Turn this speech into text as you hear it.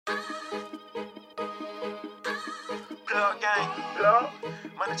Plugg gang. Plugg.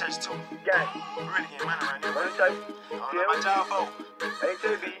 Money chase too. Gang. We really getting money around here. Money chase. I don't know about y'all folk.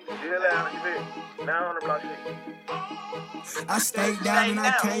 ATB. Deal out. You feel? 900 block shit. I stayed down and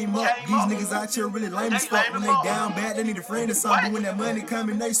I came up. These niggas out here really lame as fuck. When they down bad, they need a friend or something. When that money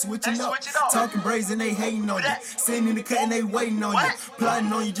coming, they switching up. Talking brazen, they hating on you. Sitting in the cut and they waiting on you.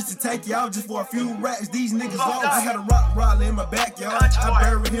 Plotting on you just to take you out just for a few racks. These niggas lost. I had a rock roller in my backyard. I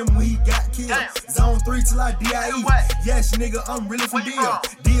buried him when he got killed. Zone 3 till I DIE. Yes, nigga, I'm really from Deal.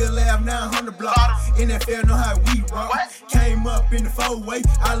 Deal Lab 900 block. NFL know how we rock. Came up in the 4-way.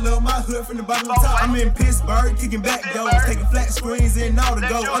 I love my hood from the bottom to the top. I'm in Pittsburgh, kicking back doors. Taking flat screens and all the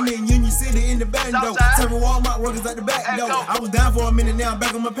go. I'm in Union City in the bando. Serving Walmart workers at the back door. I was down for a minute, now I'm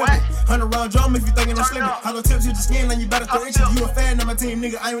back on my pivot. 100 round drum if you thinking I'm slipping. Hollow tips hit your skin, and you better throw inches. You a fan of my team,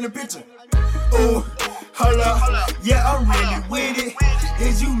 nigga, I ain't in the picture. Ooh, hold up, yeah, I'm really with it.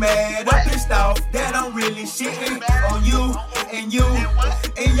 Is you mad or pissed off that I'm really shitting on you and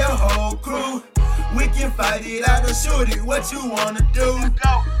your whole crew? We can fight it out or shoot it, what you wanna do?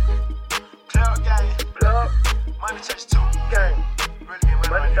 Plugg gang. Plugg. Money chase too. Gang. Really getting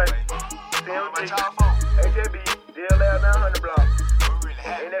money around here. CMT. I don't know about y'all folk. ATB. Deal out 900 block. We really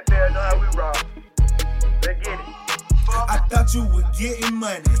happy. NFL know how we rock. Let's get it. I thought you were getting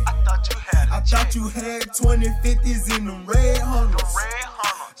money. I thought you had 2050s in them red Hummers. red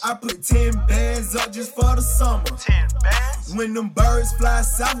Hummers. I put 10 bands up just for the summer. 10 bands. When them birds fly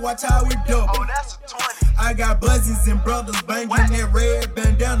south, watch how we double. Oh, that's a 20. I got buzzes and brothers banging that red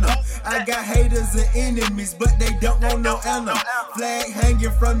bandana. I got haters and enemies, but they don't want no Anna. Flag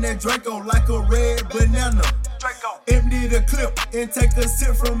hanging from that Draco like a red banana. Draco. Empty the clip and take a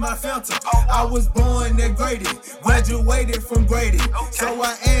sip from my Fanta. I was born at Grady, graduated from Grady. So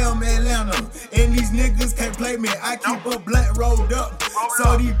I am Atlanta, and these niggas can't play me. I keep a blunt rolled up,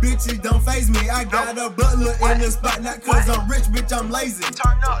 so these bitches don't faze me. I got a butler in the spot, not cause I'm rich, bitch, I'm lazy.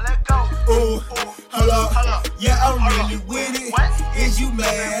 Turn up, let go. Ooh, hold up, yeah, I'm really with it. Is you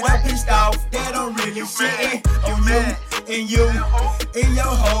mad? I'm pissed off that I'm really shitting on you and your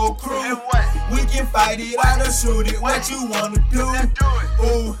whole crew. We can fight it out or shoot it, what you wanna do?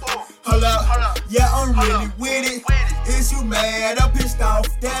 Ooh, hold up, yeah, I'm really with it. Is you mad? I'm pissed off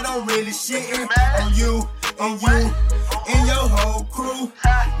that I'm really shitting on you and your whole crew.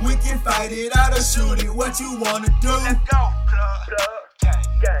 We can fight it out or shoot it, what you wanna do? Let's go. Plugg gang.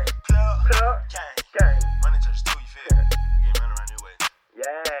 Gang. Plugg Gang. gang. Money chase too, you feel? You getting money around here way. Yeah.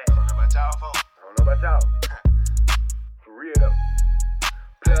 I don't know about y'all folk. I don't know about y'all. For real though.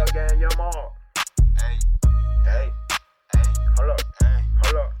 Plugg gang, your Marc.